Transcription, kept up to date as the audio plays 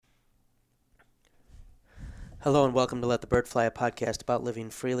Hello and welcome to Let the Bird Fly, a podcast about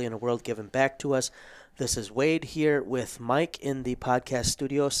living freely in a world given back to us. This is Wade here with Mike in the podcast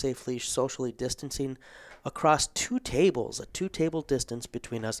studio, safely socially distancing across two tables, a two-table distance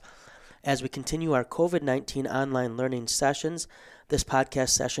between us as we continue our COVID-19 online learning sessions. This podcast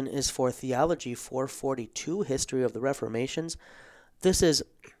session is for Theology 442, History of the Reformations. This is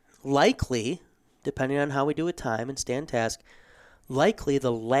likely, depending on how we do with time and stay on task, likely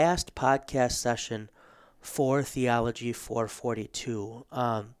the last podcast session for Theology 442.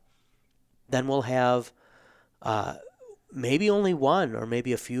 Then we'll have maybe only one or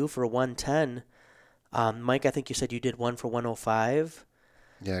maybe a few for 110. Mike, I think you said you did one for 105.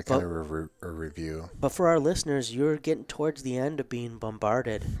 Yeah, kind of a review. But for our listeners, you're getting towards the end of being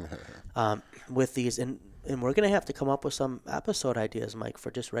bombarded with these. And we're going to have to come up with some episode ideas, Mike,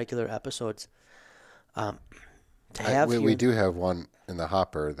 for just regular episodes. We do have one in the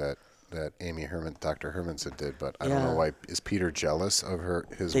hopper that Amy Herman, Dr. Hermanson did, but I don't know why. Is Peter jealous of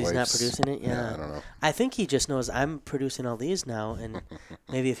his He's wife's? not producing it? Yeah, I don't know. I think he just knows I'm producing all these now, and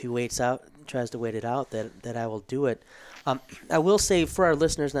maybe if he tries to wait it out, that I will do it. I will say for our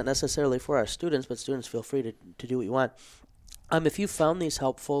listeners, not necessarily for our students, but students feel free to do what you want. If you found these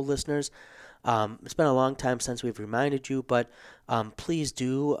helpful, listeners, it's been a long time since we've reminded you, but please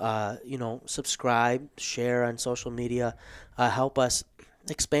do, subscribe, share on social media, help us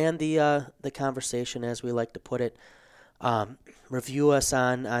expand the conversation, as we like to put it. Review us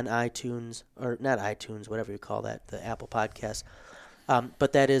on iTunes, or not iTunes, whatever you call that, the Apple Podcasts.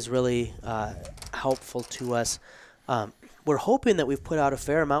 But that is really helpful to us. We're hoping that we've put out a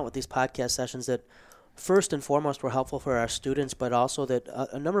fair amount with these podcast sessions that first and foremost were helpful for our students, but also that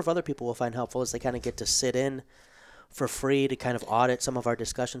a number of other people will find helpful as they kind of get to sit in for free to kind of audit some of our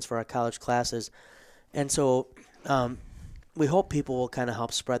discussions for our college classes. And so we hope people will kind of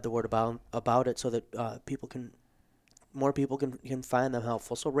help spread the word about it so that more people can find them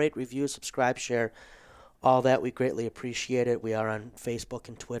helpful. So rate, review, subscribe, share, all that. We greatly appreciate it. We are on Facebook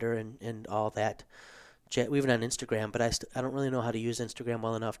and Twitter and all that. We're even on Instagram, but I don't really know how to use Instagram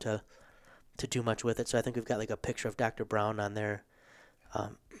well enough to do much with it. So I think we've got like a picture of Dr. Brown on there.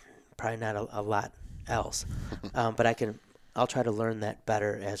 Probably not a lot else, but I'll try to learn that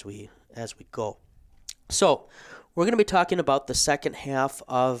better as we go. So we're going to be talking about the second half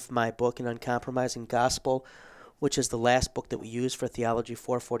of my book, An Uncompromising Gospel, which is the last book that we use for Theology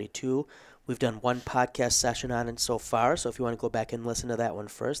 442. We've done one podcast session on it so far, so if you want to go back and listen to that one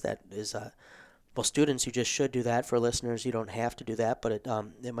first, that is, students, you just should do that. For listeners, you don't have to do that, but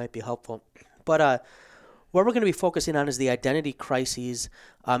it might be helpful. But what we're going to be focusing on is the identity crises,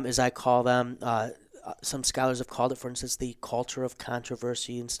 as I call them. Some scholars have called it, for instance, the culture of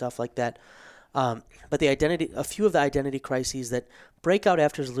controversy and stuff like that. But a few of the identity crises that break out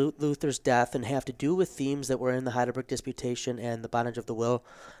after Luther's death and have to do with themes that were in the Heidelberg Disputation and the Bondage of the Will,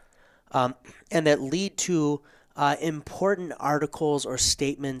 and that lead to important articles or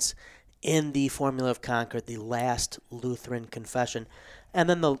statements in the Formula of Concord, the last Lutheran confession. And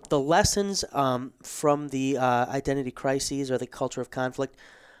then the lessons from the identity crises or the culture of conflict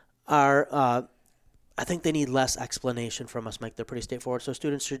are, I think they need less explanation from us, Mike. They're pretty straightforward. So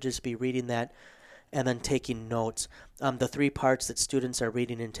students should just be reading that and then taking notes. The three parts that students are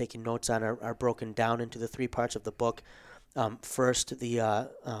reading and taking notes on are broken down into the three parts of the book. First, the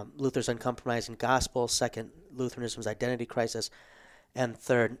Luther's Uncompromising Gospel. Second, Lutheranism's Identity Crisis. And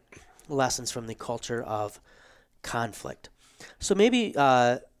third, lessons from the culture of conflict. So maybe,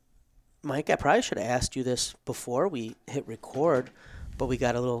 Mike, I probably should have asked you this before we hit record, but we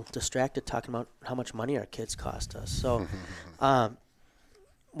got a little distracted talking about how much money our kids cost us. So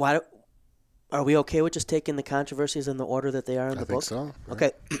why are we okay with just taking the controversies in the order that they are in the book? I think so. Yeah.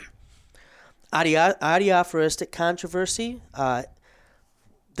 Okay. Adiaphoristic controversy.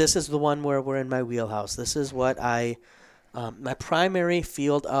 This is the one where we're in my wheelhouse. This is what my primary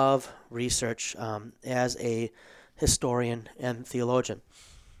field of research as a historian and theologian.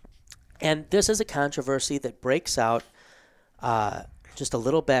 And this is a controversy that breaks out. Just a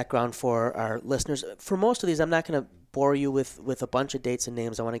little background for our listeners. For most of these, I'm not going to bore you with a bunch of dates and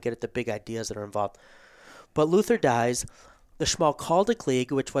names. I want to get at the big ideas that are involved. But Luther dies. The Schmalkaldic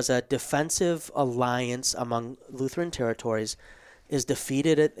League, which was a defensive alliance among Lutheran territories, is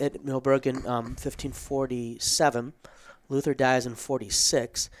defeated at Milburg in 1547. Luther dies in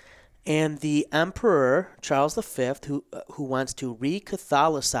 46. And the Emperor, Charles V, who wants to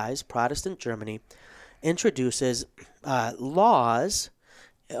re-Catholicize Protestant Germany, introduces laws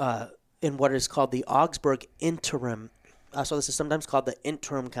in what is called the Augsburg Interim. So this is sometimes called the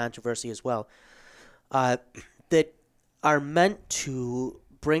interim controversy as well, that are meant to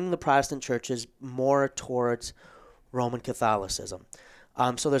bring the Protestant churches more towards Roman Catholicism.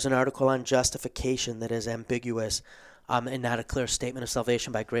 So there's an article on justification that is ambiguous and not a clear statement of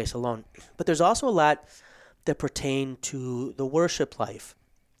salvation by grace alone. But there's also a lot that pertain to the worship life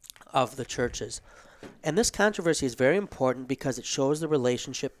of the churches. And this controversy is very important because it shows the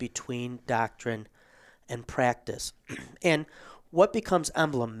relationship between doctrine and practice. And what becomes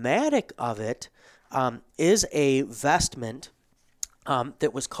emblematic of it is a vestment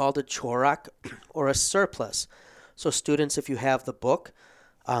that was called a chorak or a surplice. So students, if you have the book,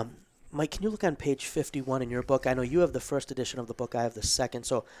 Mike, can you look on page 51 in your book? I know you have the first edition of the book. I have the second.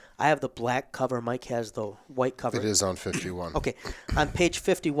 So I have the black cover. Mike has the white cover. It is on 51. Okay. On page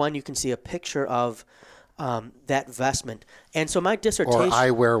 51, you can see a picture of that vestment. And so my dissertation... Or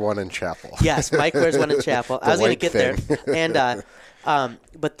I wear one in chapel. Yes, Mike wears one in chapel. I was going to get there. And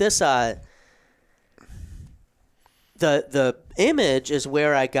but this... The image is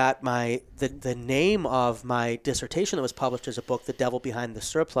where I got the name of my dissertation that was published as a book, The Devil Behind the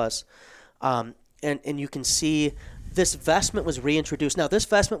Surplice. And you can see this vestment was reintroduced. Now, this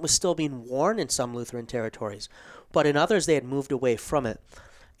vestment was still being worn in some Lutheran territories, but in others they had moved away from it.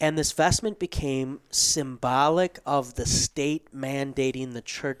 And this vestment became symbolic of the state mandating the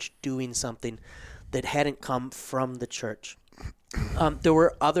church doing something that hadn't come from the church. There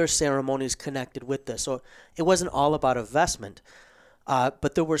were other ceremonies connected with this, so it wasn't all about a vestment.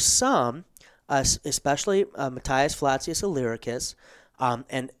 But there were some, especially Matthias Flacius Illyricus,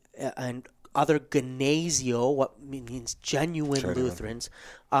 and other Gymnasio, what means genuine Lutherans,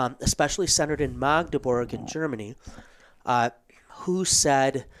 especially centered in Magdeburg in Germany, who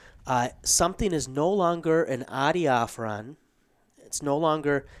said something is no longer an adiaphoron, it's no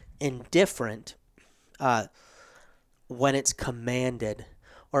longer indifferent, when it's commanded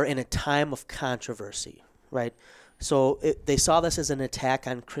or in a time of controversy, right? So they saw this as an attack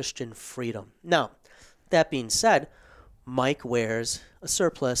on Christian freedom. Now, that being said, Mike wears a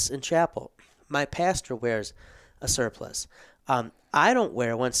surplice in chapel. My pastor wears a surplice. I don't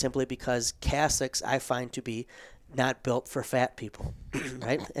wear one simply because cassocks I find to be not built for fat people,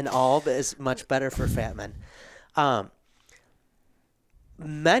 right? And alb is much better for fat men.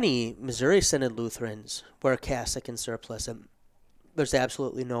 Many Missouri Synod Lutherans wear cassock and surplice, and there's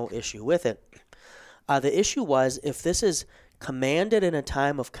absolutely no issue with it. The issue was if this is commanded in a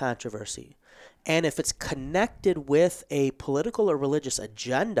time of controversy, and if it's connected with a political or religious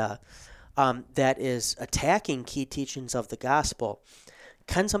agenda that is attacking key teachings of the gospel,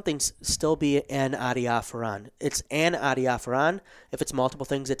 can something still be an adiaphoron? It's an adiaphoron. If it's multiple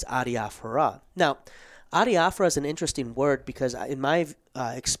things, it's adiaphora. Now, adiaphora is an interesting word because in my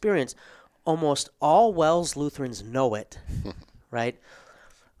experience, almost all WELS Lutherans know it, right?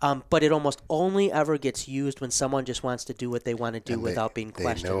 But it almost only ever gets used when someone just wants to do what they want to do without being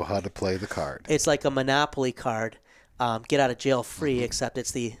questioned. They know how to play the card. It's like a Monopoly card, get out of jail free, except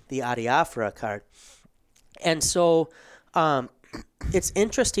it's the adiaphora card. And so it's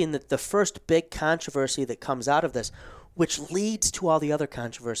interesting that the first big controversy that comes out of this, which leads to all the other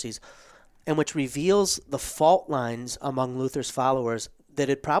controversies, and which reveals the fault lines among Luther's followers that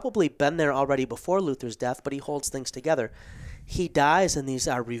had probably been there already before Luther's death, but he holds things together. He dies, and these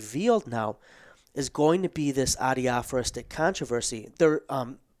are revealed now, is going to be this adiaphoristic controversy.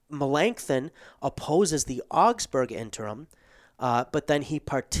 Melanchthon opposes the Augsburg interim, but then he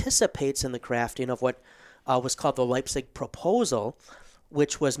participates in the crafting of what was called the Leipzig Proposal,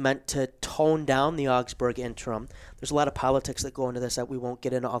 which was meant to tone down the Augsburg interim. There's a lot of politics that go into this that we won't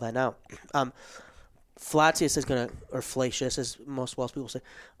get into all that now. Flacius is going to, or Flacius, as most Welsh people say,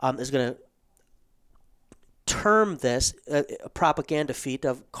 is going to term this a propaganda feat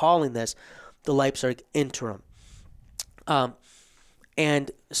of calling this the Leipzig interim.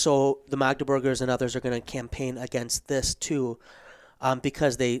 And so the Magdeburgers and others are going to campaign against this too,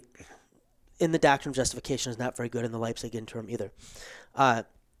 because they, in the doctrine of justification, is not very good in the Leipzig interim either.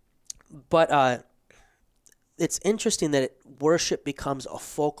 But it's interesting that worship becomes a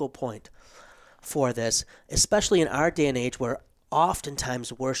focal point for this, especially in our day and age where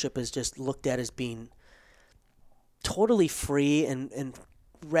oftentimes worship is just looked at as being totally free and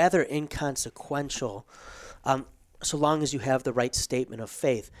rather inconsequential, so long as you have the right statement of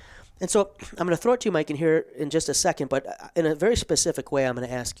faith. And so I'm going to throw it to you, Mike, in here in just a second, but in a very specific way, I'm going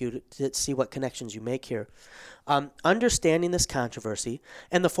to ask you to see what connections you make here. Understanding this controversy,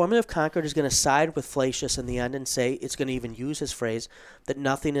 and the Formula of Concord is going to side with Flacius in the end and say it's going to even use his phrase that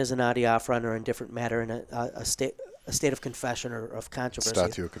nothing is an adiaphoron or indifferent matter in a state of confession or of controversy.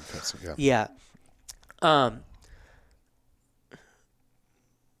 Statio confessio, yeah. Yeah.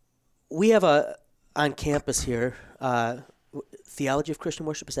 We have on campus here, Theology of Christian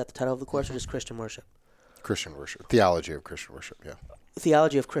Worship, is that the title of the course, or just Christian Worship? Christian Worship. Theology of Christian Worship, yeah.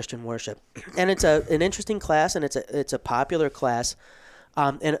 Theology of Christian Worship. And it's an interesting class, and it's a popular class.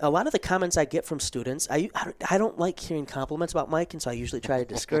 And a lot of the comments I get from students, I don't like hearing compliments about Mike, and so I usually try to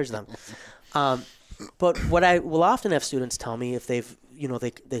discourage them. But what I will often have students tell me, if they've,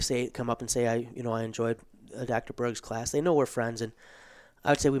 they come up and say, I enjoyed Dr. Berg's class. They know we're friends, and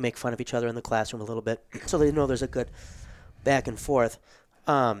I would say we make fun of each other in the classroom a little bit, so they know there's a good back and forth.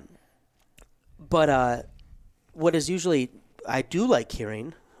 But what is usually I do like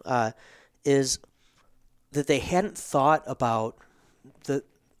hearing is that they hadn't thought about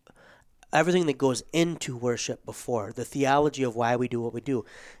everything that goes into worship before, the theology of why we do what we do.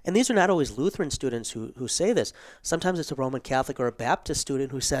 And these are not always Lutheran students who say this. Sometimes it's a Roman Catholic or a Baptist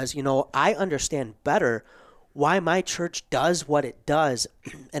student who says, I understand better why my church does what it does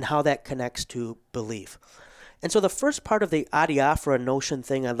and how that connects to belief. And so the first part of the adiaphora notion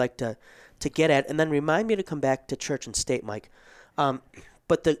thing I'd like to get at, and then remind me to come back to church and state, Mike.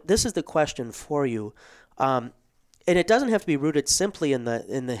 But this is the question for you. And it doesn't have to be rooted simply in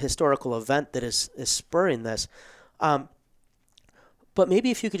the historical event that is spurring this. But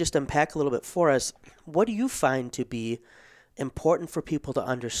maybe if you could just unpack a little bit for us, what do you find to be important for people to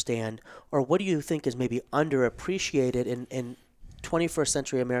understand, or what do you think is maybe underappreciated in 21st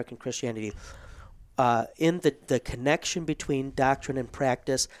century American Christianity in the connection between doctrine and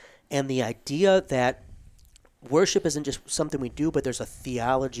practice, and the idea that worship isn't just something we do, but there's a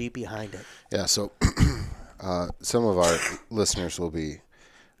theology behind it? Yeah, so some of our listeners will be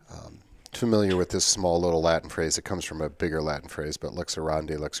familiar with this small little Latin phrase. It comes from a bigger Latin phrase, but lex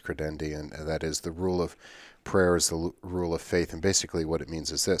orandi, lex credendi, and that is the rule of prayer is the rule of faith. And basically what it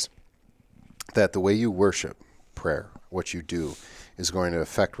means is this, that the way you worship, prayer, what you do, is going to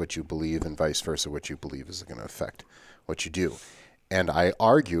affect what you believe, and vice versa, what you believe is going to affect what you do. And I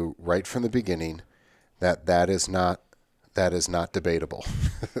argue right from the beginning that is not debatable.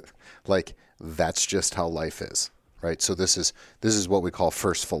 Like, that's just how life is, right? So this is what we call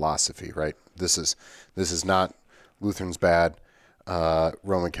first philosophy, right? This is not Lutherans bad,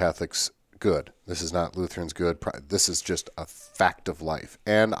 Roman Catholics good. This is not Lutherans good. This is just a fact of life.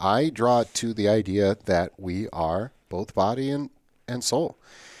 And I draw it to the idea that we are both body and soul.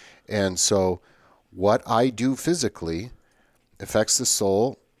 And so what I do physically affects the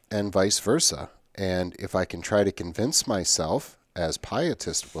soul and vice versa. And if I can try to convince myself, as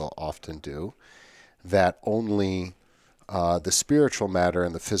pietists will often do, that only the spiritual matter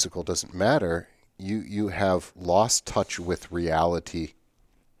and the physical doesn't matter, you have lost touch with reality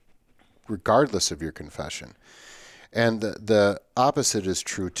regardless of your confession. And the opposite is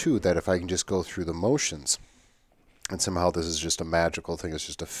true too, that if I can just go through the motions and somehow this is just a magical thing, it's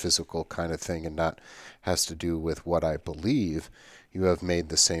just a physical kind of thing and not has to do with what I believe, you have made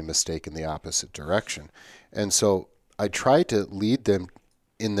the same mistake in the opposite direction. And so I try to lead them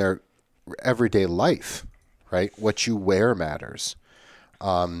in their everyday life, right? What you wear matters.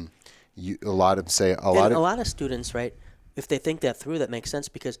 A lot of students, right, if they think that through, that makes sense,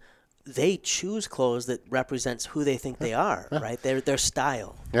 because they choose clothes that represents who they think they are, right? Their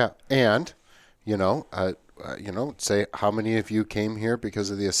style. Yeah, and say how many of you came here because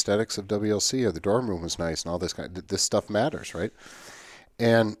of the aesthetics of WLC, or the dorm room was nice and all this this stuff matters, right?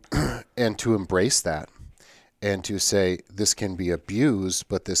 And to embrace that, and to say this can be abused,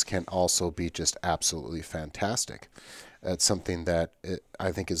 but this can also be just absolutely fantastic. That's something that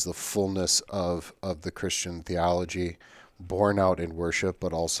I think is the fullness of the Christian theology, born out in worship,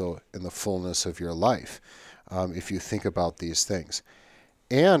 but also in the fullness of your life, if you think about these things.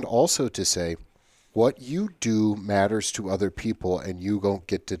 And also to say, what you do matters to other people, and you don't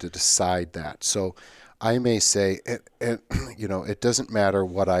get to decide that. So I may say, it doesn't matter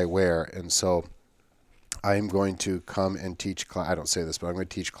what I wear, and so I'm going to come and teach class. I don't say this, but I'm going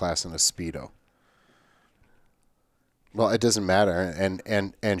to teach class in a Speedo. Well, it doesn't matter,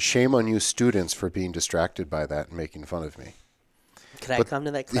 and shame on you students for being distracted by that and making fun of me. Could I come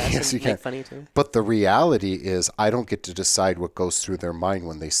to that class and make fun of you too? But the reality is I don't get to decide what goes through their mind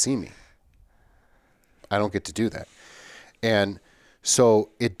when they see me. I don't get to do that. And so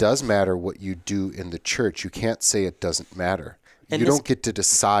it does matter what you do in the church. You can't say it doesn't matter. And you don't get to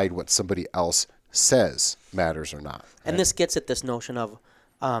decide what somebody else says matters or not. Right? And this gets at this notion of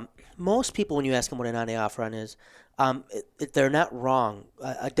most people, when you ask them what an adiaphoron is, they're not wrong.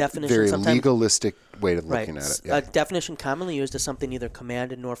 A definition, very sometimes legalistic way of looking at it. Yeah. A definition commonly used is something neither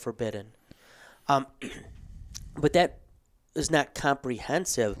commanded nor forbidden. But that is not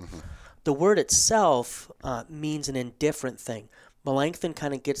comprehensive. Mm-hmm. The word itself means an indifferent thing. Melanchthon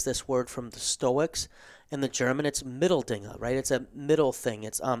kind of gets this word from the Stoics, In the German, it's Mitteldinge, right? It's a middle thing.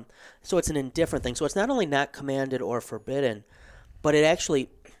 It's so it's an indifferent thing. So it's not only not commanded or forbidden, but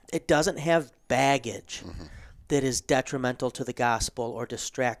it doesn't have baggage that is detrimental to the gospel or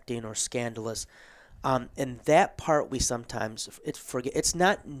distracting or scandalous. And that part we sometimes forget. It's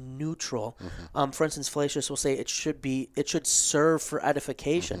not neutral. For instance, Flacius will say it should serve for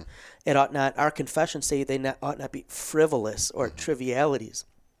edification. It ought not. Our confessions say ought not be frivolous or trivialities.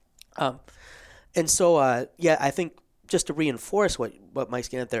 And so, I think just to reinforce what Mike's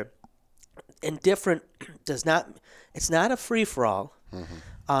getting at there, indifferent it's not a free for all.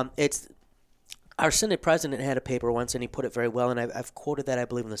 It's our Synod president had a paper once, and he put it very well, and I've quoted that, I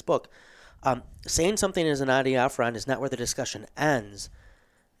believe, in this book. Saying something is an adiaphoron is not where the discussion ends;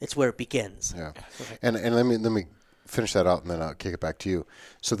 it's where it begins. Yeah, and let me finish that out, and then I'll kick it back to you.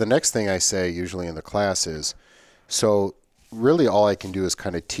 So the next thing I say usually in the class is, so really all I can do is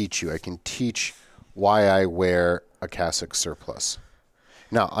kind of teach you. I can teach why I wear a cassock surplice.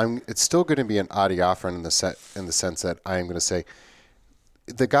 Now it's still going to be an adiaphoron in the sense that I am going to say,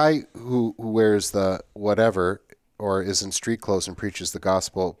 the guy who wears the whatever or is in street clothes and preaches the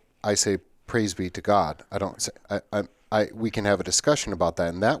gospel, I say, praise be to God. I don't say, we can have a discussion about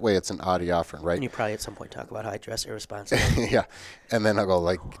that, and that way it's an adiaphoron, right? And you probably at some point talk about how I dress irresponsibly. Yeah, and then I'll go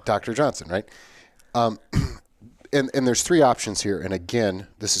like Dr. Johnson, right? And there's three options here, and again,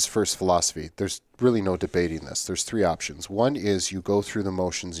 this is first philosophy. There's really no debating this. There's three options. One is you go through the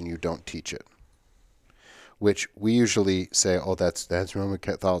motions and you don't teach it, which we usually say, oh, that's Roman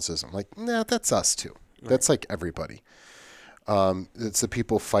Catholicism. Like, nah, that's us too. Right. That's like everybody. It's the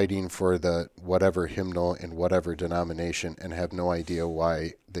people fighting for the whatever hymnal in whatever denomination and have no idea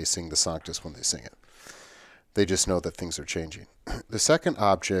why they sing the Sanctus when they sing it. They just know that things are changing. The second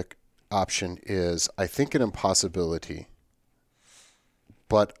option is, I think, an impossibility,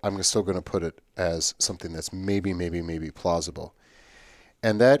 but I'm still going to put it as something that's maybe plausible.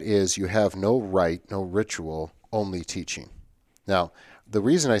 And that is, you have no rite, no ritual, only teaching. Now, the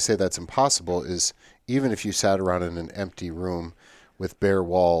reason I say that's impossible is even if you sat around in an empty room with bare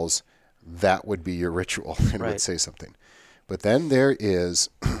walls, that would be your ritual and would say something. But then there is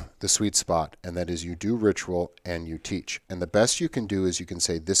the sweet spot, and that is you do ritual and you teach. And the best you can do is you can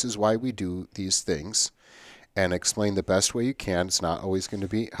say, this is why we do these things, and explain the best way you can. It's not always going to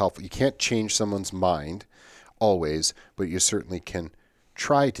be helpful. You can't change someone's mind always, but you certainly can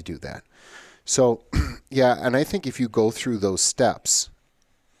try to do that. So, yeah, and I think if you go through those steps,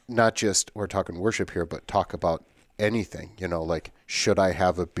 not just, we're talking worship here, but talk about anything, like, should I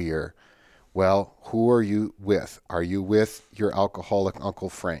have a beer? Well, who are you with? Are you with your alcoholic Uncle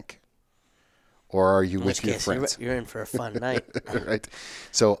Frank? Or are you with your friends? You're in for a fun night. Right.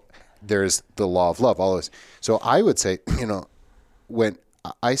 So there's the law of love, all this. So I would say, when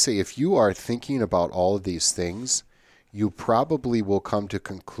I say if you are thinking about all of these things, you probably will come to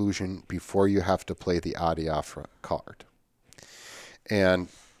conclusion before you have to play the adiaphora card. And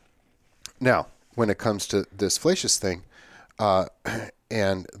now, when it comes to this Flacius thing,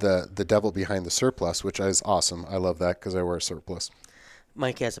 and the devil behind the surplice, which is awesome. I love that because I wear a surplice.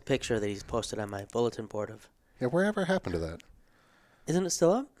 Mike has a picture that he's posted on my bulletin board of. Yeah, wherever happened to that? Isn't it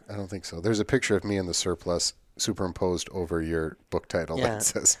still up? I don't think so. There's a picture of me in the surplice superimposed over your book title that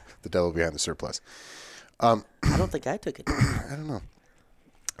says "The Devil Behind the Surplice." I don't think I took it. I don't know.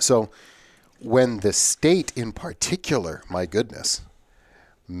 So, when the state in particular, my goodness,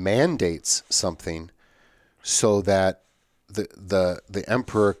 mandates something so that the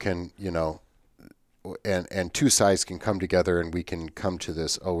emperor can, and two sides can come together and we can come to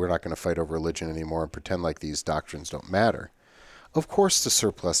this, we're not going to fight over religion anymore and pretend like these doctrines don't matter. Of course the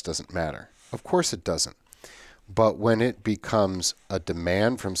surplice doesn't matter. Of course it doesn't. But when it becomes a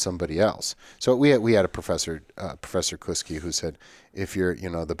demand from somebody else. So we had a professor, Professor Kuski, who said, if you're,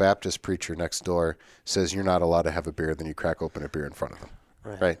 the Baptist preacher next door says you're not allowed to have a beer, then you crack open a beer in front of them.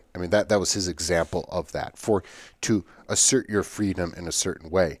 Right. I mean, that was his example of that, to assert your freedom in a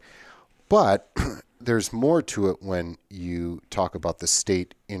certain way. But there's more to it when you talk about the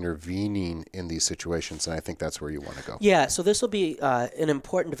state intervening in these situations, and I think that's where you want to go. Yeah, so this will be an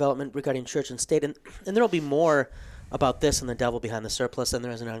important development regarding church and state, and there will be more about this in The Devil Behind the Surplice than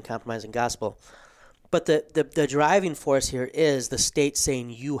there is in Uncompromising Gospel. But the driving force here is the state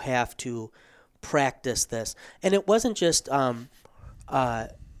saying you have to practice this. And it wasn't just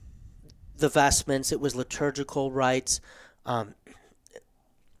the vestments, it was liturgical rites.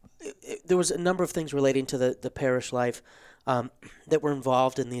 There was a number of things relating to the parish life that were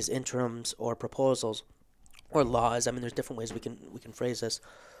involved in these interims or proposals or laws. I mean, there's different ways we can phrase this.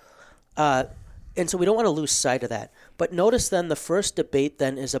 And so we don't want to lose sight of that. But notice then the first debate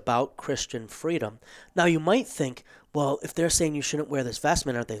then is about Christian freedom. Now you might think, well, if they're saying you shouldn't wear this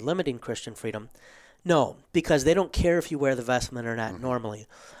vestment, are they limiting Christian freedom? No, because they don't care if you wear the vestment or not normally.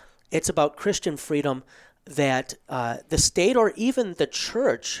 It's about Christian freedom that the state or even the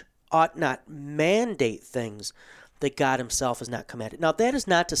church ought not mandate things that God himself has not commanded. Now, that is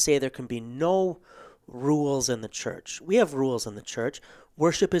not to say there can be no rules in the church. We have rules in the church.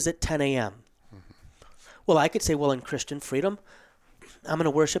 Worship is at 10 a.m. Well, I could say, well, in Christian freedom, I'm going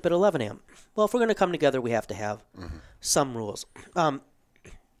to worship at 11 a.m. Well, if we're going to come together, we have to have some rules.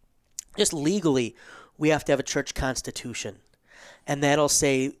 Just legally, we have to have a church constitution. And that'll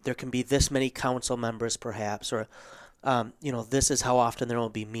say there can be this many council members, perhaps, or, this is how often there will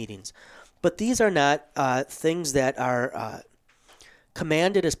be meetings. But these are not things that are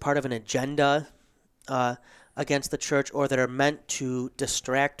commanded as part of an agenda against the church, or that are meant to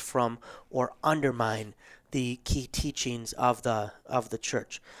distract from or undermine the key teachings of the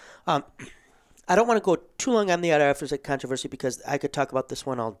church. I don't want to go too long on the Apostolic controversy because I could talk about this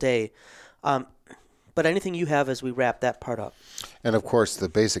one all day. But anything you have as we wrap that part up? And of course, the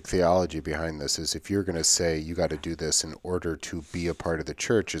basic theology behind this is if you're going to say you got to do this in order to be a part of the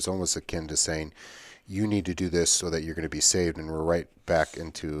church, is almost akin to saying you need to do this so that you're going to be saved. And we're right back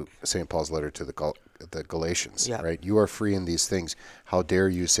into St. Paul's letter to the Galatians, right? You are free in these things. How dare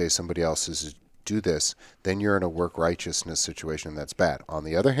you say somebody else is do this? Then you're in a work righteousness situation that's bad. On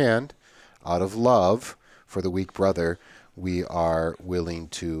the other hand, out of love for the weak brother, we are willing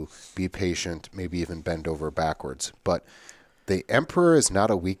to be patient, maybe even bend over backwards. But the emperor is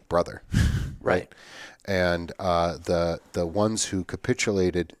not a weak brother, right? And the ones who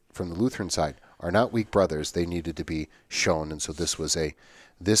capitulated from the Lutheran side are not weak brothers. They needed to be shown, and so this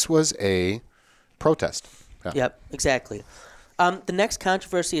was a protest. Yeah. Yep, exactly. The next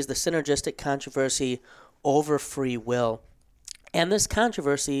controversy is the synergistic controversy over free will. And this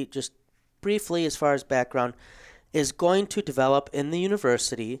controversy, just briefly as far as background, is going to develop in the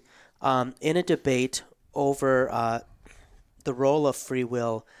university in a debate over the role of free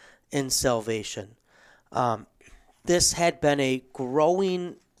will in salvation. This had been a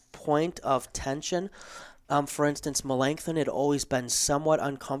growing point of tension. For instance, Melanchthon had always been somewhat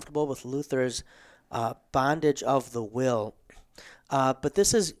uncomfortable with Luther's bondage of the will. But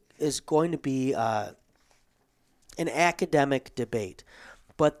this is going to be an academic debate.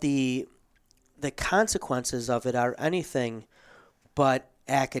 But the consequences of it are anything but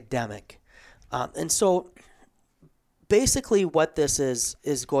academic. And so basically what this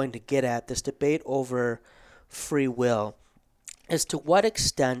is going to get at, this debate over free will, is to what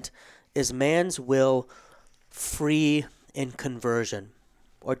extent is man's will free in conversion,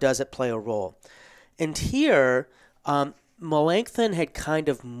 or does it play a role? And here, Melanchthon had kind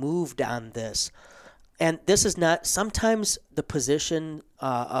of moved on this. And this is not sometimes the position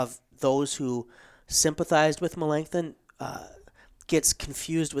of those who sympathized with Melanchthon gets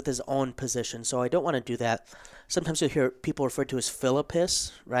confused with his own position. So I don't want to do that. Sometimes you'll hear people referred to as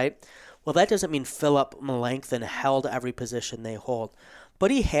Philippists, right? Well, that doesn't mean Philip Melanchthon held every position they hold. But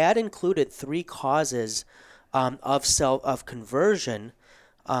he had included 3 causes of conversion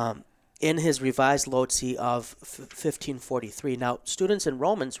in his revised Lotzi of 1543. Now, students in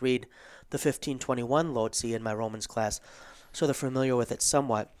Romans read the 1521 Lotzi in my Romans class, so they're familiar with it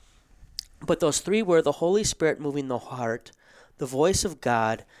somewhat. But those 3 were the Holy Spirit moving the heart, the voice of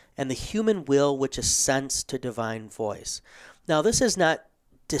God, and the human will which assents to divine voice. Now, this is not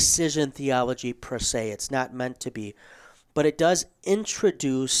decision theology per se. It's not meant to be. But it does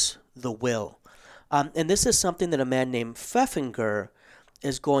introduce the will. And this is something that a man named Pfeffinger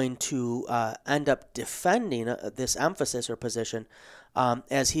is going to end up defending this emphasis or position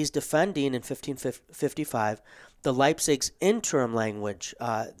as he's defending in 1555 the Leipzig's interim language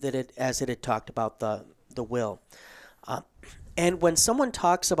as it had talked about the will. And when someone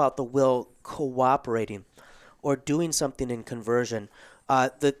talks about the will cooperating or doing something in conversion,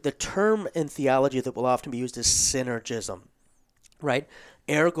 the term in theology that will often be used is synergism, right?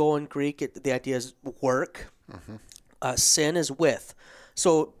 Ergo in Greek, the idea is work. Mm-hmm. Sin is with.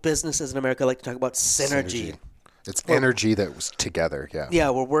 So businesses in America like to talk about synergy. It's energy that was together, yeah. Yeah,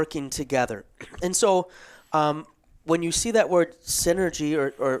 we're working together. And so when you see that word synergy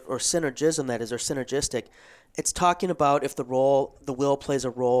or synergism, that is, or synergistic, it's talking about if the will plays a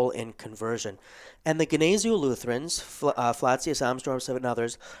role in conversion. And the Gnesio Lutherans, Flacius, Armstrong, and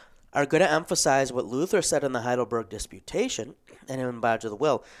others, are going to emphasize what Luther said in the Heidelberg Disputation and in Embodiment of the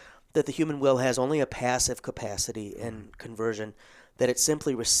Will, that the human will has only a passive capacity in conversion, that it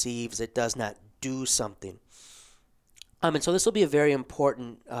simply receives, it does not do something. And so this will be a very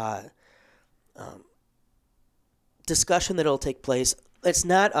important discussion that'll take place. It's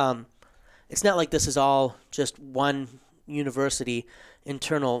not like this is all just one university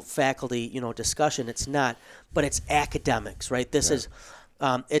internal faculty, discussion. It's not, but it's academics, right? This is,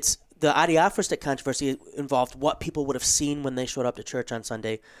 it's the adiaphoristic controversy involved what people would have seen when they showed up to church on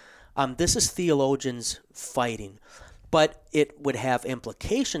Sunday. This is theologians fighting, but it would have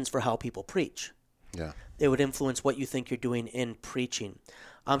implications for how people preach. Yeah. It would influence what you think you're doing in preaching.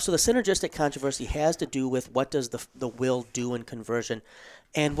 So the synergistic controversy has to do with what does the will do in conversion,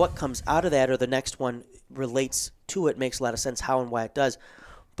 and what comes out of that, or the next one relates to it, makes a lot of sense how and why it does.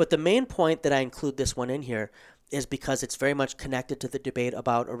 But the main point that I include this one in here is because it's very much connected to the debate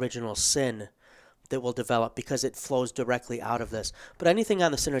about original sin that will develop, because it flows directly out of this. But anything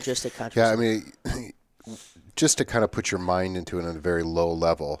on the synergistic controversy? Yeah, I mean, just to kind of put your mind into it on a very low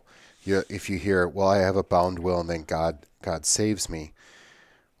level, if you hear, well, I have a bound will and then God saves me.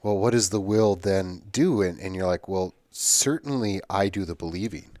 Well, what does the will then do? And you're like, well, certainly I do the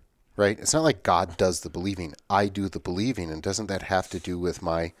believing, right? It's not like God does the believing. I do the believing. And doesn't that have to do with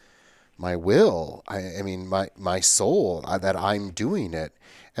my will? I mean, my soul, that I'm doing it.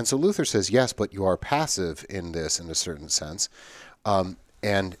 And so Luther says, yes, but you are passive in this in a certain sense. And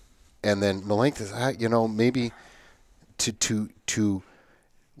then Melanchthon says, maybe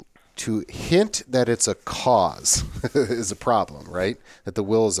to hint that it's a cause is a problem, right? That the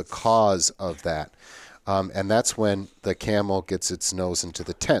will is a cause of that. And that's when the camel gets its nose into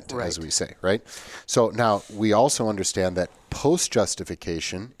the tent, right, as we say, right? So now we also understand that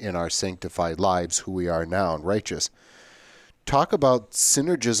post-justification in our sanctified lives, who we are now and righteous, talk about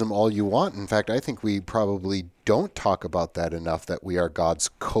synergism all you want. In fact, I think we probably don't talk about that enough, that we are God's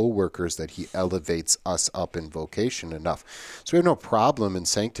co-workers, that he elevates us up in vocation enough. So we have no problem in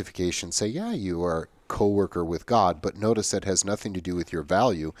sanctification. Say, yeah, you are co-worker with God, but notice that has nothing to do with your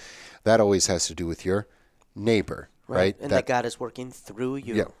value. That always has to do with your neighbor, right? And that God is working through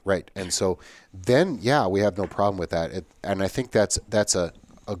you. Yeah, right. And so then, we have no problem with that. And I think that's a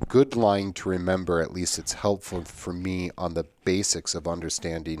good line to remember. At least it's helpful for me on the basics of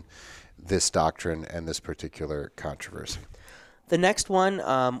understanding this doctrine and this particular controversy. The next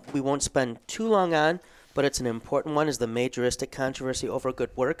one we won't spend too long on, but it's an important one, is the majoristic controversy over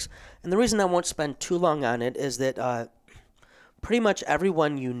good works. And the reason I won't spend too long on it is that pretty much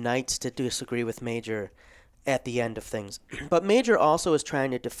everyone unites to disagree with Major at the end of things. But Major also is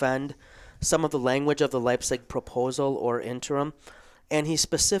trying to defend some of the language of the Leipzig proposal or interim, and he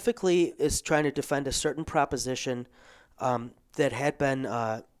specifically is trying to defend a certain proposition that had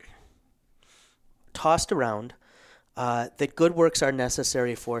been tossed around, that good works are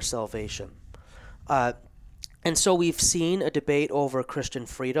necessary for salvation. And so we've seen a debate over Christian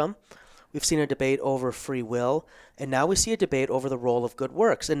freedom. We've seen a debate over free will. And now we see a debate over the role of good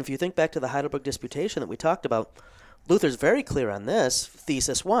works. And if you think back to the Heidelberg Disputation that we talked about, Luther's very clear on this,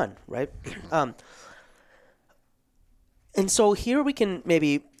 Thesis 1, right? And so here we can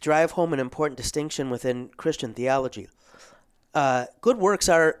maybe drive home an important distinction within Christian theology. Good works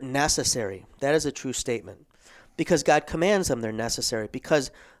are necessary. That is a true statement. Because God commands them, they're necessary.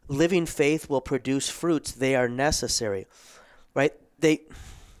 Because living faith will produce fruits, they are necessary. Right?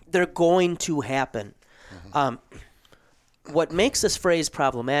 They're going to happen. What makes this phrase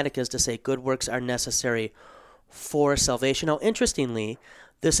problematic is to say good works are necessary for salvation. Now, interestingly,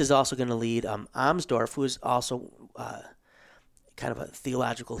 this is also going to lead Amsdorf, who is also kind of a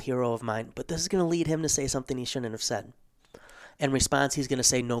theological hero of mine, but this is going to lead him to say something he shouldn't have said. In response, he's going to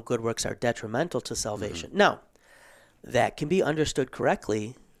say no good works are detrimental to salvation. Now, that can be understood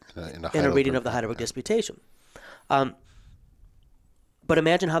correctly in a reading of the Heidelberg Disputation. But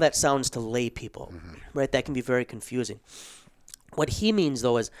imagine how that sounds to lay people, right? That can be very confusing. What he means,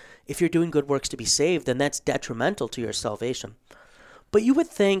 though, is if you're doing good works to be saved, then that's detrimental to your salvation. But you would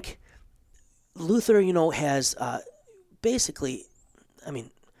think Luther, has basically,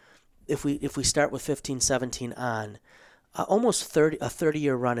 if we start with 1517 on, almost a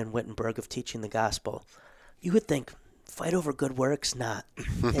 30-year run in Wittenberg of teaching the gospel, you would think, fight over good works? Not.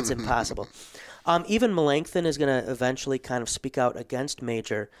 It's impossible. Even Melanchthon is going to eventually kind of speak out against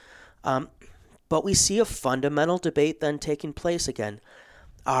Major. But we see a fundamental debate then taking place again.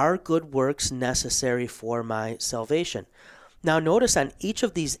 Are good works necessary for my salvation? Now notice on each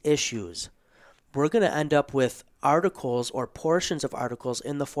of these issues, we're going to end up with articles or portions of articles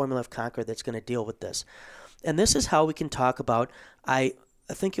in the Formula of Concord that's going to deal with this. And this is how we can talk about, I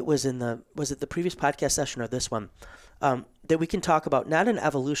think it was was it the previous podcast session or this one, that we can talk about not an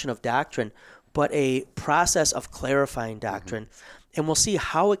evolution of doctrine, but a process of clarifying doctrine. And we'll see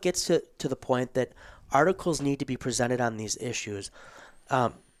how it gets to the point that articles need to be presented on these issues.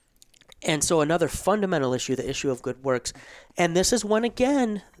 And so another fundamental issue, the issue of good works, and this is one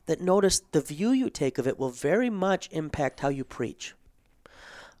again that notice the view you take of it will very much impact how you preach.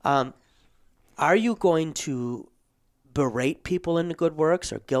 Are you going to berate people into good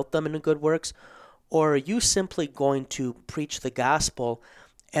works or guilt them into good works? Or are you simply going to preach the gospel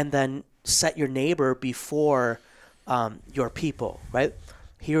and then set your neighbor before your people, right?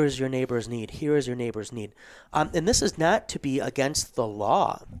 Here is your neighbor's need. Here is your neighbor's need. And this is not to be against the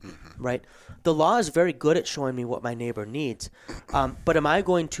law, right? The law is very good at showing me what my neighbor needs. But am I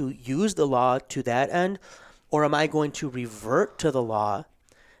going to use the law to that end? Or am I going to revert to the law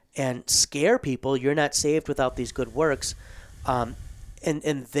and scare people? You're not saved without these good works. And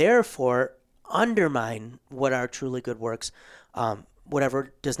therefore undermine what are truly good works.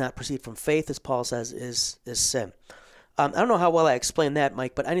 Whatever does not proceed from faith, as Paul says, is sin. I don't know how well I explained that,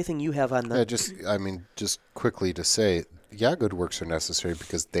 Mike, but anything you have on the... Just quickly to say, yeah, good works are necessary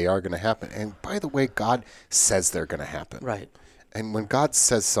because they are going to happen. And by the way, God says they're going to happen. Right. And when God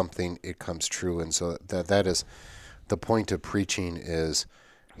says something, it comes true. And so that is the point of preaching is,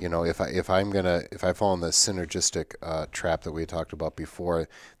 if I fall in the synergistic trap that we talked about before,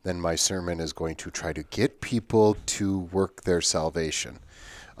 then my sermon is going to try to get people to work their salvation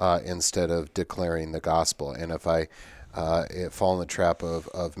instead of declaring the gospel. And if I fall in the trap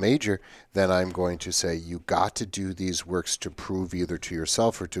of major, then I'm going to say you got to do these works to prove either to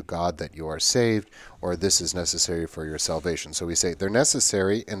yourself or to God that you are saved, or this is necessary for your salvation. So we say they're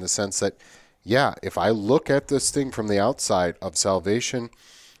necessary in the sense that, yeah, if I look at this thing from the outside of salvation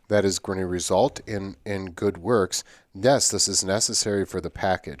that is going to result in good works, yes, this is necessary for the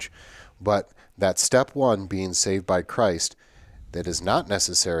package. But that step one, being saved by Christ, that is not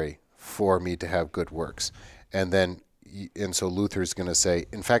necessary for me to have good works. And so Luther's going to say,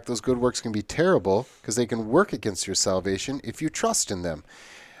 in fact, those good works can be terrible because they can work against your salvation if you trust in them.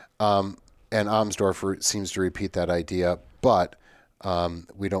 And Amsdorfer seems to repeat that idea, but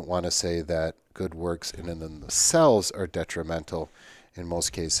we don't want to say that good works in and of themselves are detrimental. In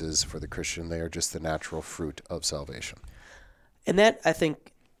most cases, for the Christian, they are just the natural fruit of salvation. And that, I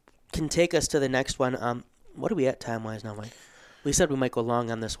think, can take us to the next one. What are we at time-wise now, Mike? We said we might go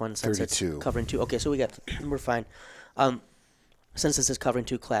long on this one since 32. It's covering 2. Okay, so we're fine. Since this is covering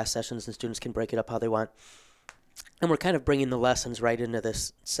 2 class sessions, the students can break it up how they want. And we're kind of bringing the lessons right into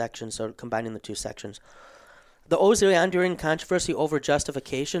this section, so combining the 2 sections. The Osiander controversy over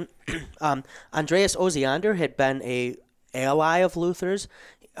justification. Andreas Osiander had been a ally of Luther's.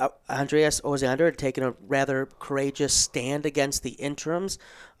 Andreas Osiander had taken a rather courageous stand against the interims,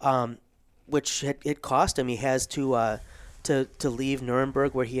 which it cost him. He has to leave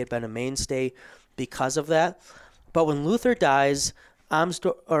Nuremberg, where he had been a mainstay, because of that. But when Luther dies,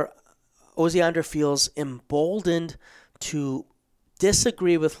 Osiander feels emboldened to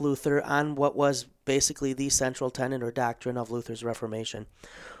disagree with Luther on what was basically the central tenet or doctrine of Luther's Reformation,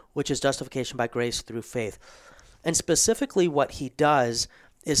 which is justification by grace through faith. And specifically what he does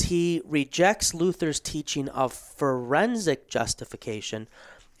is he rejects Luther's teaching of forensic justification,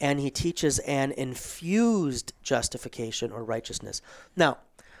 and he teaches an infused justification or righteousness. Now,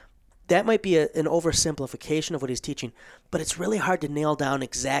 that might be an oversimplification of what he's teaching, but it's really hard to nail down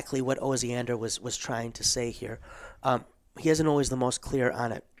exactly what Osiander was trying to say here. He isn't always the most clear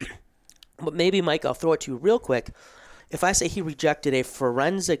on it. But maybe, Mike, I'll throw it to you real quick. If I say he rejected a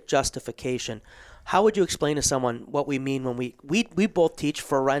forensic justification, how would you explain to someone what we mean when we both teach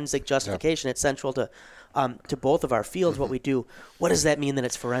forensic justification? Yeah. It's central to both of our fields, what we do. What does that mean that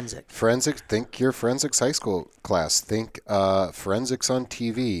it's forensic? Forensic, think your forensics high school class. Think forensics on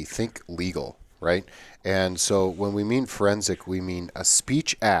TV. Think legal, right? And so when we mean forensic, we mean a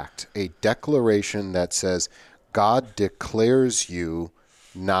speech act, a declaration that says God declares you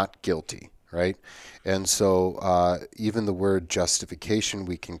not guilty, right? And so even the word justification,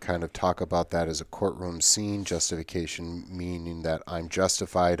 we can kind of talk about that as a courtroom scene. Justification meaning that I'm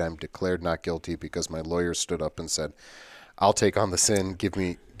justified, I'm declared not guilty because my lawyer stood up and said, I'll take on the sin, give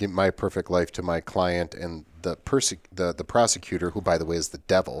my perfect life to my client, and the prosecutor, who by the way is the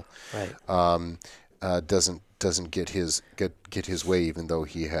devil, right. Doesn't get his way, even though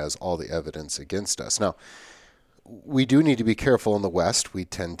he has all the evidence against us. Now, we do need to be careful in the West. We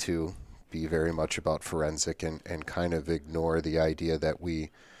tend to be very much about forensic and kind of ignore the idea that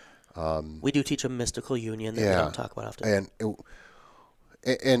we do teach a mystical union that we don't talk about often.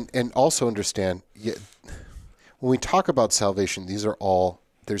 And also understand, when we talk about salvation,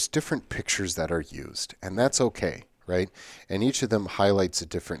 there's different pictures that are used, and that's okay, right? And each of them highlights a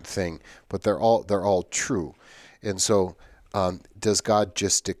different thing, but they're all true. And so does God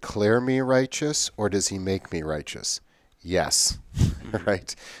just declare me righteous, or does he make me righteous? Yes.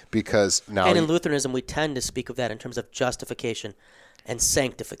 right? Because now... And in Lutheranism, we tend to speak of that in terms of justification and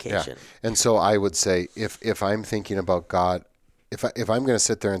sanctification. Yeah. And so I would say if I'm thinking about God, if I'm going to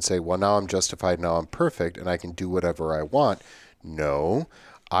sit there and say, well, now I'm justified, now I'm perfect, and I can do whatever I want, no,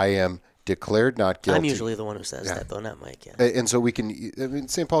 I am declared not guilty. I'm usually the one who says that, though, not Mike. Yeah. And so we can, I mean,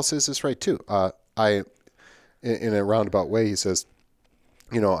 St. Paul says this right too. In a roundabout way, he says,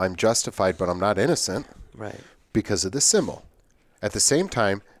 I'm justified, but I'm not innocent, right, because of the symbol. At the same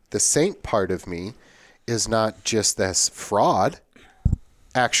time, the saint part of me is not just this fraud,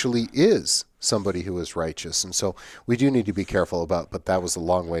 actually is somebody who is righteous. And so we do need to be careful about, but that was a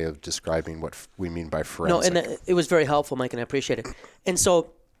long way of describing what we mean by forensic. No, and it was very helpful, Mike, and I appreciate it. And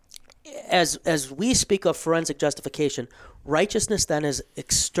so as we speak of forensic justification, righteousness then is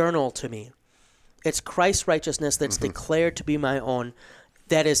external to me. It's Christ's righteousness that's declared to be my own,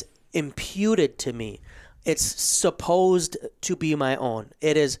 that is imputed to me. It's supposed to be my own.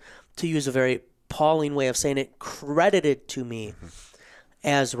 It is, to use a very Pauline way of saying it, credited to me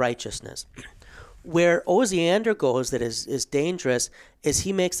as righteousness. Where Osiander goes that is dangerous is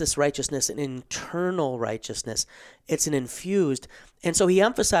he makes this righteousness an internal righteousness. It's an infused. And so he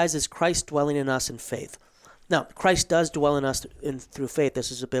emphasizes Christ dwelling in us in faith. Now, Christ does dwell in us through faith.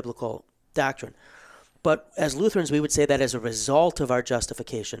 This is a biblical doctrine. But as Lutherans, we would say that as a result of our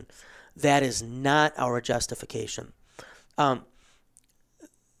justification. That is not our justification. And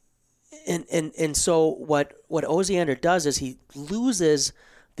so what Osiander does is he loses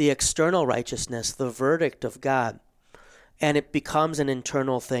the external righteousness, the verdict of God, and it becomes an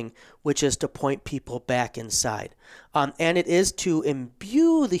internal thing, which is to point people back inside. And it is to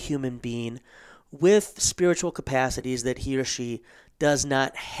imbue the human being with spiritual capacities that he or she does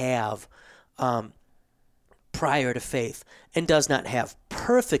not have prior to faith, and does not have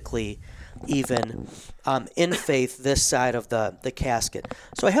perfectly even in faith this side of the casket.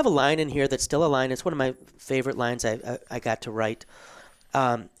 So I have a line in here that's still a line. It's one of my favorite lines I got to write.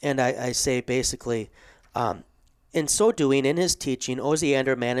 And I say basically, in so doing, in his teaching,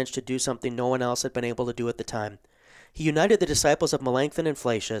 Osiander managed to do something no one else had been able to do at the time. He united the disciples of Melanchthon and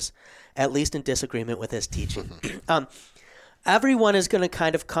Flacius, at least in disagreement with his teaching. Everyone is going to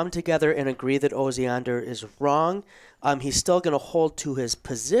kind of come together and agree that Osiander is wrong. He's still going to hold to his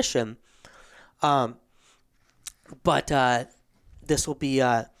position. But this will be,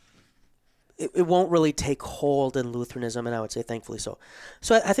 it won't really take hold in Lutheranism, and I would say thankfully so.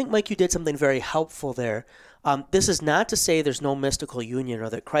 So I think, Mike, you did something very helpful there. This is not to say there's no mystical union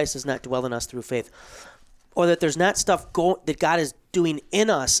or that Christ does not dwell in us through faith, or that there's not stuff that God is doing in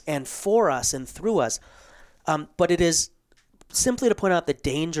us and for us and through us. But it is simply to point out the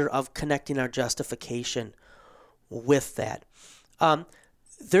danger of connecting our justification with that.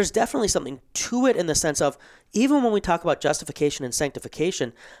 There's definitely something to it in the sense of, even when we talk about justification and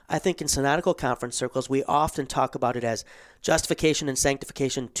sanctification, I think in synodical conference circles, we often talk about it as justification and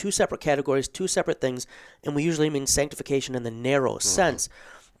sanctification, two separate categories, two separate things, and we usually mean sanctification in the narrow sense.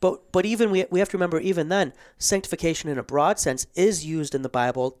 But even we have to remember, even then, sanctification in a broad sense is used in the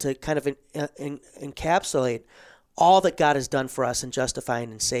Bible to kind of encapsulate all that God has done for us in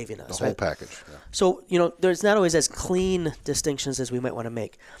justifying and saving us. The whole package. Yeah. So, there's not always as clean distinctions as we might want to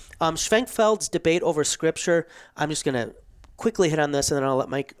make. Schwenkfeld's debate over Scripture, I'm just going to quickly hit on this, and then I'll let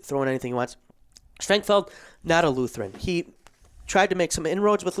Mike throw in anything he wants. Schwenkfeld, not a Lutheran. He tried to make some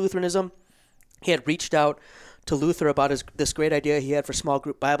inroads with Lutheranism. He had reached out to Luther about this great idea he had for small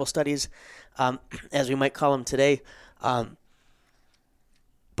group Bible studies, as we might call them today. But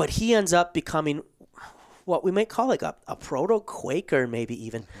he ends up becoming what we might call like a proto-Quaker, maybe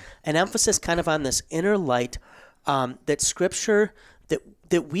even. An emphasis kind of on this inner light, that Scripture,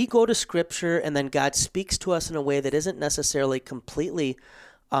 that we go to Scripture and then God speaks to us in a way that isn't necessarily completely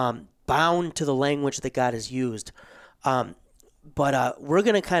bound to the language that God has used. But we're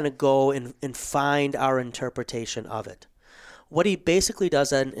going to kind of go and find our interpretation of it. What he basically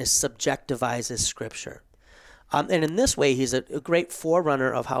does then is subjectivizes Scripture. And in this way, he's a great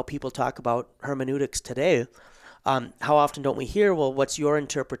forerunner of how people talk about hermeneutics today. How often don't we hear, well, what's your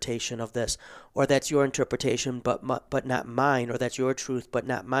interpretation of this? Or that's your interpretation, but not mine. Or that's your truth, but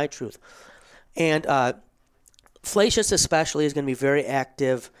not my truth. And Flacius especially is going to be very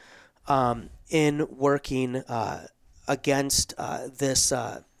active in working against this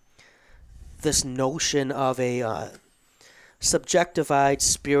notion of a subjectified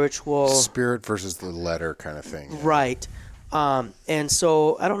spiritual spirit versus the letter kind of thing. Yeah. Right. And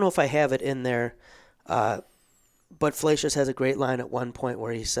so I don't know if I have it in there, but Flacius has a great line at one point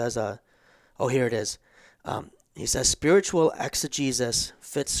where he says, here it is. He says, spiritual exegesis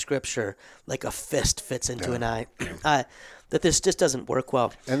fits Scripture like a fist fits into an eye. that this just doesn't work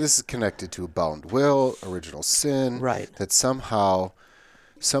well. And this is connected to a bound will, original sin. Right. That somehow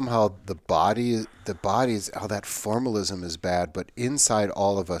the body's that formalism is bad, but inside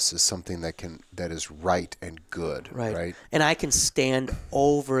all of us is something that is right and good. Right. And I can stand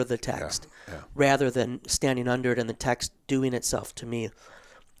over the text rather than standing under it and the text doing itself to me.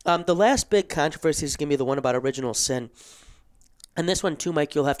 The last big controversy is going to be the one about original sin. And this one, too,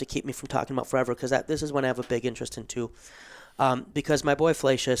 Mike, you'll have to keep me from talking about forever because this is one I have a big interest in, too. Because my boy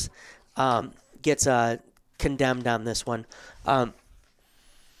Flacius gets condemned on this one.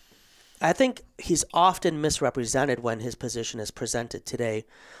 I think he's often misrepresented when his position is presented today.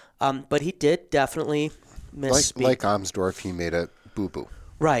 But he did definitely misspeak. Like Amsdorf, he made a boo-boo.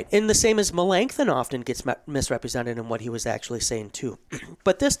 Right. And the same as Melanchthon often gets misrepresented in what he was actually saying, too.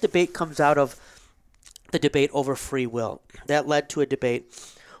 But this debate comes out of the debate over free will. That led to a debate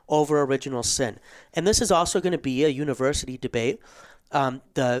over original sin. And this is also going to be a university debate.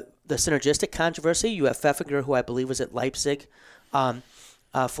 The synergistic controversy, you have Pfeffinger, who I believe was at Leipzig.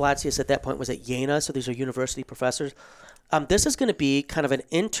 Flacius at that point was at Jena, so these are university professors. This is going to be kind of an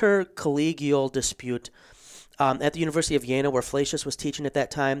intercollegial dispute at the University of Jena, where Flacius was teaching at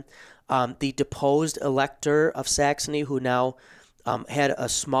that time. The deposed elector of Saxony, who now had a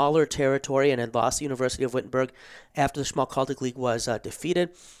smaller territory and had lost the University of Wittenberg after the Schmalkaldic League was defeated.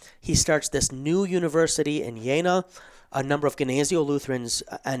 He starts this new university in Jena. A number of Gymnasio Lutherans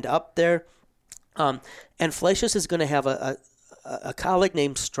end up there. And Flacius is going to have a colleague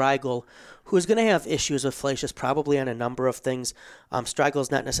named Strigel, who is going to have issues with Flacius probably on a number of things. Strigel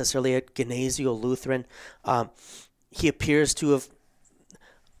is not necessarily a Gymnasio Lutheran. He appears to have,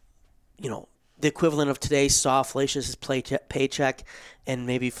 the equivalent of today, saw Flacius' paycheck, and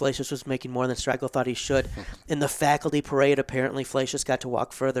maybe Flacius was making more than Strigel thought he should. In the faculty parade, apparently Flacius got to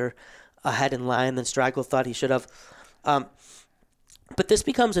walk further ahead in line than Strigel thought he should have. But this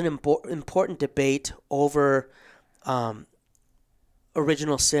becomes an important debate over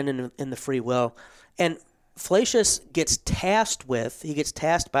original sin in the free will. And Flacius gets tasked by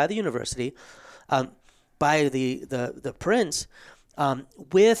the university, by the prince,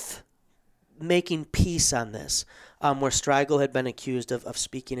 with making peace on this, where Strigel had been accused of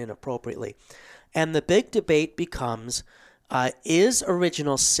speaking inappropriately. And the big debate becomes, is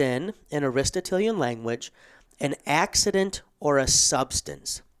original sin in Aristotelian language an accident or a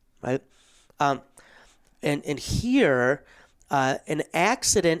substance, right? And here, an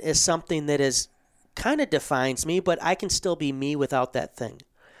accident is something that is kind of defines me, but I can still be me without that thing.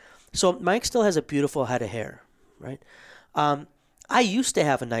 So Mike still has a beautiful head of hair, right? I used to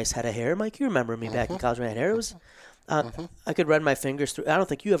have a nice head of hair. Mike, you remember me back in college when I had hair. It was, I could run my fingers through. I don't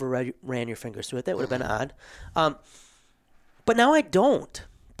think you ever ran your fingers through it. That would have been odd. But now I don't.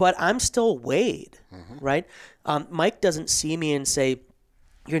 But I'm still Wade, right? Mike doesn't see me and say,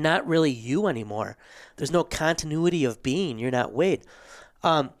 you're not really you anymore. There's no continuity of being. You're not Wade.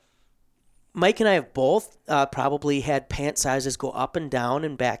 Mike and I have both probably had pant sizes go up and down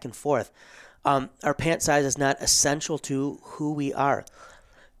and back and forth. Our pant size is not essential to who we are.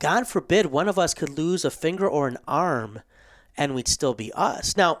 God forbid one of us could lose a finger or an arm and we'd still be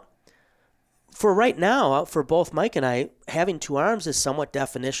us. Now, for right now, for both Mike and I, having two arms is somewhat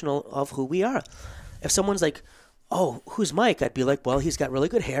definitional of who we are. If someone's like, oh, who's Mike? I'd be like, well, he's got really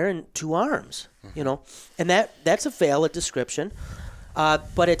good hair and two arms, And that's a valid description.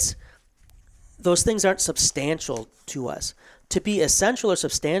 But those things aren't substantial to us. To be essential or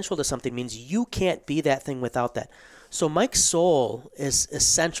substantial to something means you can't be that thing without that. So Mike's soul is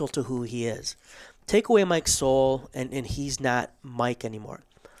essential to who he is. Take away Mike's soul, and he's not Mike anymore.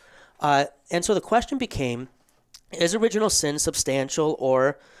 And so the question became, is original sin substantial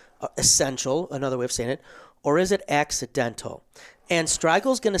or essential, another way of saying it, or is it accidental? And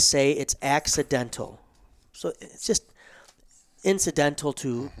Strigel's going to say it's accidental. So it's just incidental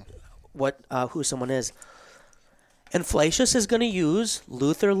to who someone is. And Flacius is going to use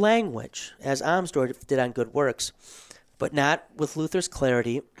Luther language, as Amsdorf did on Good Works, but not with Luther's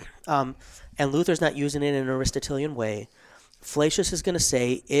clarity. And Luther's not using it in an Aristotelian way. Flacius is going to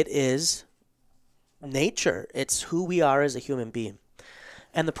say it is nature. It's who we are as a human being.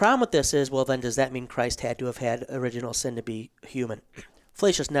 And the problem with this is, well, then does that mean Christ had to have had original sin to be human?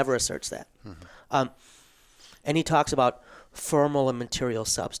 Flacius never asserts that. And he talks about formal and material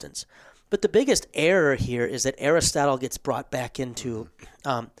substance. But the biggest error here is that Aristotle gets brought back into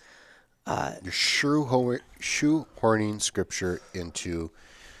you're shoehorning scripture into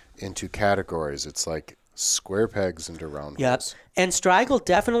categories. It's like square pegs into round holes. And Strigel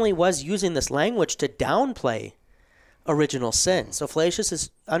definitely was using this language to downplay original sin. So Flacius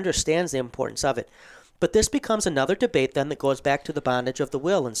understands the importance of it. But this becomes another debate then that goes back to the bondage of the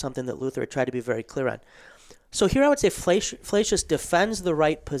will, and something that Luther tried to be very clear on. So here I would say Flacius defends the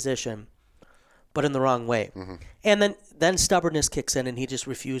right position, but in the wrong way. Mm-hmm. And then stubbornness kicks in, and he just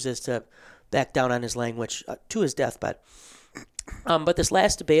refuses to back down on his language to his deathbed. But this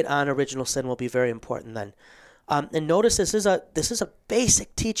last debate on original sin will be very important then. And notice this is a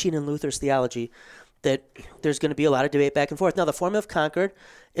basic teaching in Luther's theology, that there's going to be a lot of debate back and forth. Now, the Formula of Concord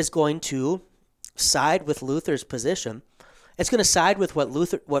is going to side with Luther's position. It's going to side with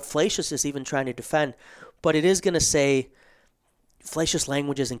what Flacius is even trying to defend, but it is going to say Flacius'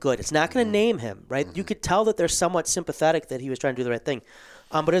 language isn't good. It's not going to name him, right? Mm-hmm. You could tell that they're somewhat sympathetic that he was trying to do the right thing,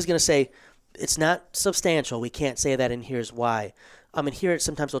 but it's going to say it's not substantial. We can't say that, and here's why. And here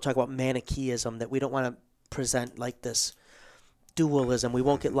sometimes we'll talk about Manichaeism, that we don't want to present like this dualism. We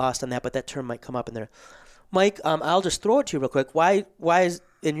won't get lost on that, but that term might come up in there. Mike, I'll just throw it to you real quick. Why is,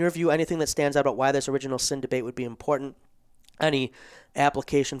 in your view, anything that stands out about why this original sin debate would be important? Any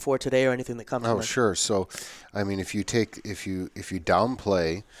application for today or anything that comes from it? Sure. So, if you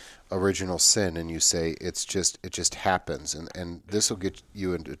downplay original sin and you say it just happens, and this will get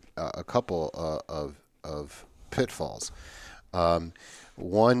you into a couple of pitfalls.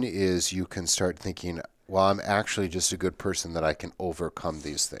 One is you can start thinking, well, I'm actually just a good person that I can overcome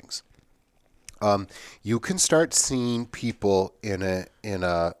these things. You can start seeing people in a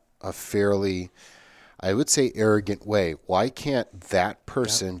fairly, I would say, arrogant way. Why can't that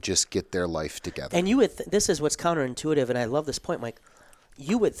person just get their life together? And this is what's counterintuitive, and I love this point, Mike.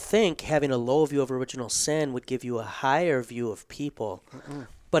 You would think having a low view of original sin would give you a higher view of people,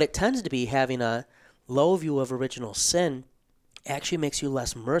 but it tends to be having a low view of original sin actually makes you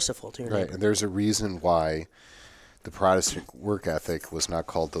less merciful to your neighbor. Right, and there's a reason why the Protestant work ethic was not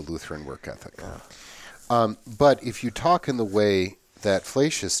called the Lutheran work ethic. Yeah. But if you talk in the way that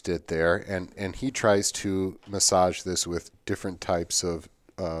Flacius did there, and he tries to massage this with different types of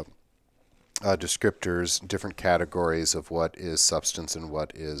descriptors, different categories of what is substance and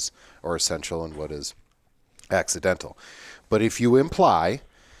what is, or essential and what is accidental. But if you imply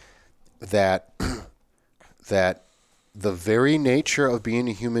that that the very nature of being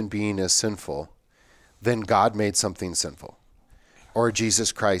a human being is sinful, then God made something sinful. Or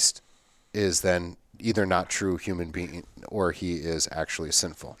Jesus Christ is then either not true human being or he is actually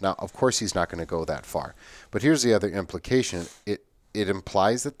sinful. Now, of course, he's not going to go that far. But here's the other implication. It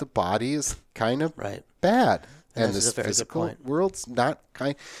implies that the body is kind of bad. And this physical world's not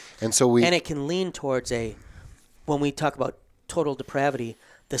kind. And so and it can lean towards when we talk about total depravity,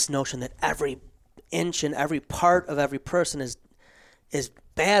 this notion that every inch and every part of every person is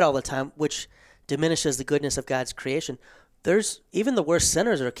bad all the time, which diminishes the goodness of God's creation. There's even the worst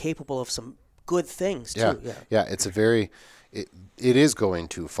sinners are capable of some good things too. Yeah. It's it is going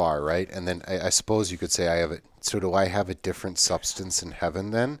too far, right? And then I suppose you could say do I have a different substance in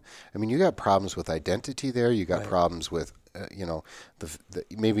heaven then? You got problems with identity there. You got problems with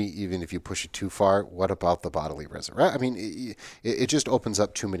maybe even if you push it too far, what about the bodily resurrection? It just opens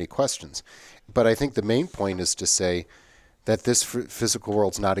up too many questions. But I think the main point is to say that this physical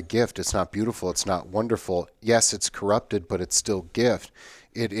world's not a gift. It's not beautiful. It's not wonderful. Yes, it's corrupted, but it's still gift.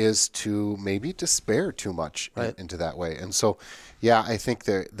 It is to maybe despair too much into that way. And so, I think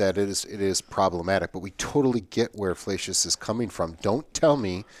that it is problematic. But we totally get where Flacius is coming from. Don't tell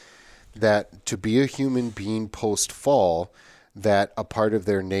me that to be a human being post-fall, that a part of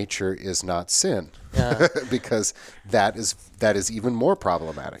their nature is not sin, because that is even more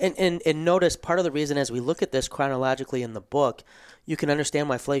problematic. And notice part of the reason as we look at this chronologically in the book, you can understand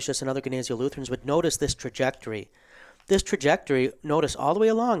why Flacius and other Gnosio Lutherans would notice this trajectory. This trajectory, notice all the way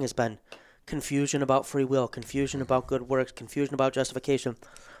along, has been confusion about free will, confusion about good works, confusion about justification,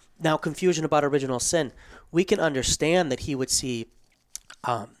 now confusion about original sin. We can understand that he would see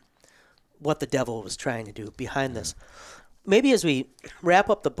what the devil was trying to do behind this. Maybe as we wrap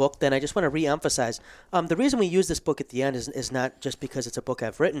up the book, then I just want to reemphasize, the reason we use this book at the end is not just because it's a book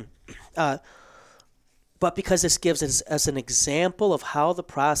I've written, but because this gives us an example of how the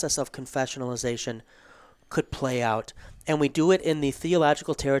process of confessionalization could play out. And we do it in the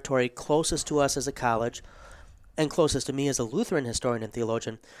theological territory closest to us as a college and closest to me as a Lutheran historian and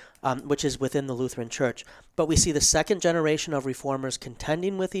theologian, which is within the Lutheran Church. But we see the second generation of reformers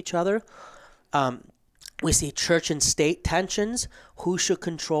contending with each other. We see church and state tensions, who should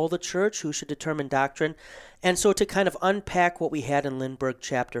control the church, who should determine doctrine. And so to kind of unpack what we had in Lindbergh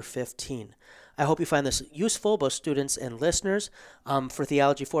chapter 15. I hope you find this useful, both students and listeners. For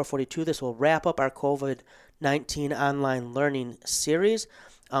Theology 442, this will wrap up our COVID-19 online learning series.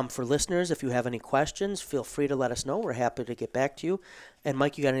 For listeners, if you have any questions, feel free to let us know. We're happy to get back to you. And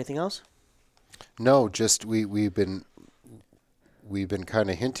Mike, you got anything else? No, just we've been kind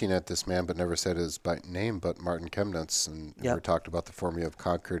of hinting at this man, but never said his by name. But Martin Chemnitz, and Yep. we talked about the Formula of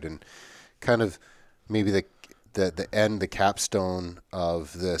Concord, and kind of maybe the end, the capstone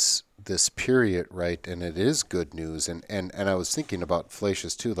of this period, right? And it is good news. And I was thinking about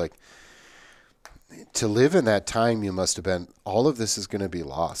Flacius too, like to live in that time, you must have been. All of this is going to be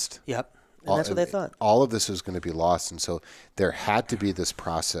lost. Yep. And that's what they thought. All of this was going to be lost, and so there had to be this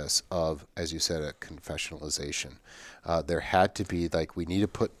process of, as you said, a confessionalization. There had to be like we need to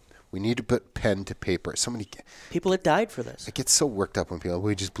put pen to paper. Somebody People had died for this. I get so worked up when people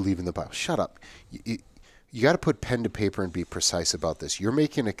we just believe in the Bible. Shut up. You got to put pen to paper and be precise about this. You're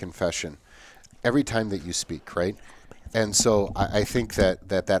making a confession every time that you speak, right? And so I think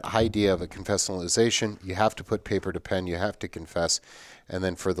that idea of a confessionalization, you have to put paper to pen, you have to confess. And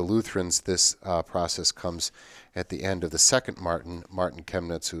then for the Lutherans, this process comes at the end of the second Martin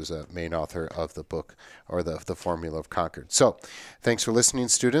Chemnitz, who's a main author of the book, or the Formula of Concord. So thanks for listening,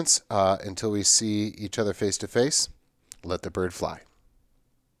 students. Until we see each other face to face, let the bird fly.